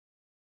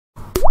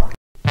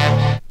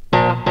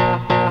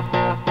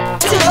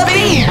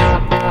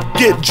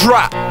get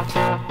dropped. I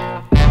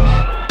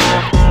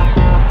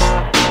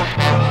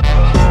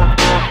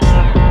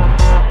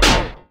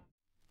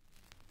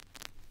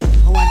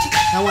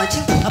want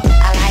you up,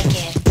 I like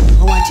it.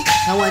 I want you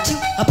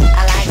up,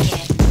 I like it.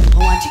 I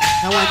want you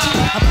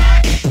up.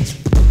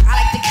 I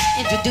like to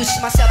introduce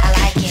myself, I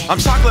like it. I'm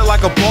chocolate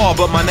like a ball,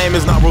 but my name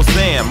is not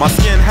Roseanne. My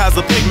skin has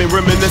a pigment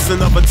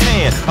reminiscent of a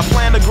tan. I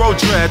plan to grow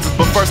dreads,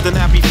 but first an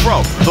happy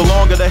fro. The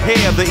longer the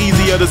hair, the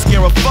easier to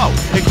scare a foe.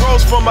 It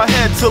grows from my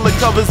head till it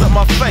covers up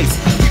my face.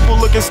 People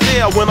look and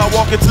stare when I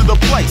walk into the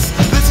place.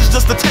 This is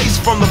just a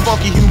taste from the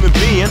funky human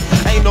being.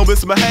 Ain't no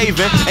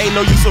misbehaving, ain't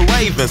no use of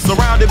raving.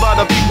 Surrounded by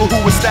the people who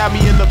would stab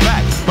me in the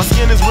back. My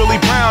skin is really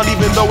brown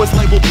even though it's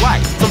labeled black.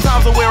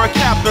 Sometimes I wear a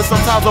cap and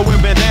sometimes I wear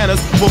bandanas.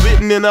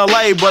 Forbidden in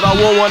LA, but I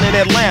wore one in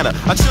Atlanta.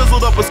 I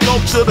chiseled up a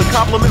sculpture to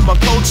compliment my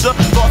culture.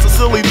 Thoughts of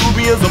silly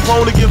Nubians are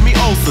prone to give me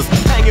ulcers.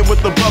 Hanging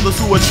with the brothers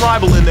who are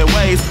tribal in their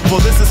ways. For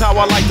this is how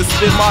I like to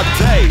spend my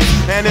days.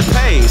 And it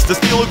pays to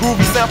steal a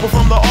groovy sample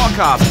from the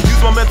archives.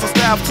 Use my mental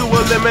staff to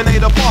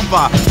eliminate a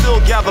pop-eye. Still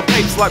gather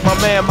papes like my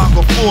man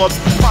Michael Forbes.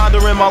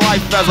 Pondering my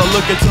life as I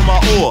look into my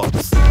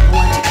orbs.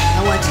 I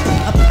want you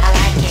up, I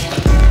like it. I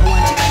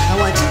want you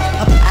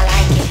up, I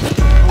like it. I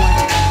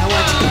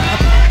want you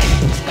up.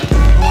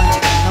 I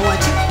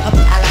want you up,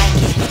 I like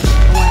it. I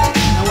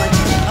want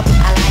you up, I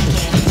like it. I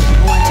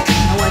want you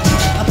up,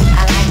 I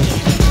like it. I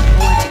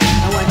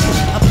want you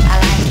up, I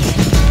like it. I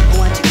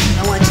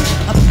want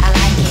you up, I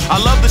like it. I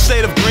love the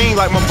shade of green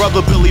like my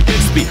brother Billy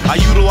Bixby. I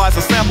utilize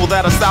a sample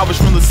that I salvaged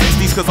from the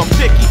 60s cause I'm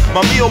picky.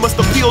 My meal must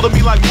appeal to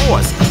me like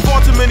Morse.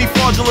 Far too many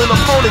fraudulent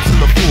opponents in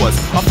the force.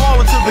 I fall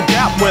into the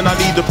gap when I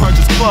need to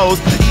purchase clothes.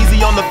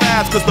 Easy on the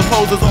fads cause the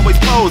posers always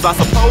pose. I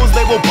suppose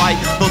they will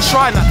bite, they'll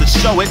try not to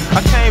show it.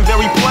 I came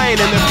very plain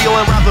and they're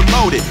feeling rather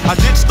moated. I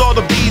ditched all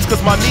the beads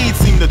cause my needs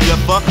seem to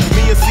differ.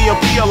 Me and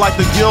CMP are like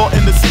the gill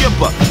and the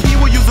skipper. He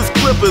will use his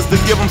clippers to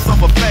give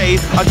himself a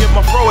fade. I give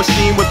my fro a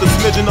sheen with a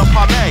smidgen of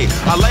pomade.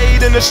 I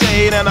laid in the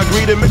shade and I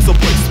greeted Mixer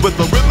Blitz with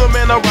a rhythm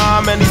and a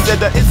rhyme, and he said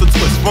that it's a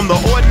twist from the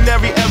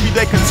ordinary,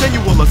 everyday,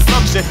 continual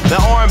assumption that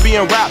R&B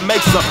and rap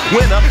makes a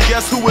winner.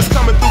 Guess who is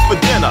coming through for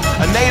dinner?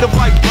 A native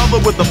like brother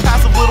with a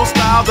passive little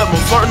style that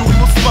most certainly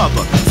will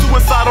smother.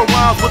 Suicidal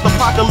rhymes with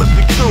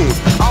apocalyptic tunes.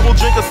 I will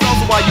drink a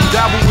seltzer while you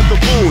dabble with the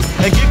boons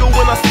and giggle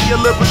when I see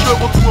your liver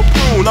shrivel to a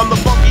prune. I'm the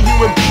funky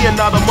human being,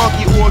 not a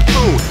monkey or a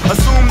coon.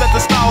 Assume that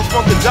the style's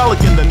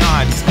funkadelic in the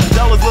 90s.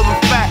 Della's living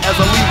fat as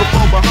I leave a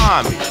phone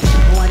behind me. I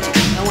want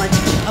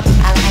you up,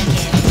 I like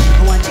it.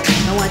 I want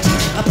you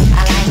up.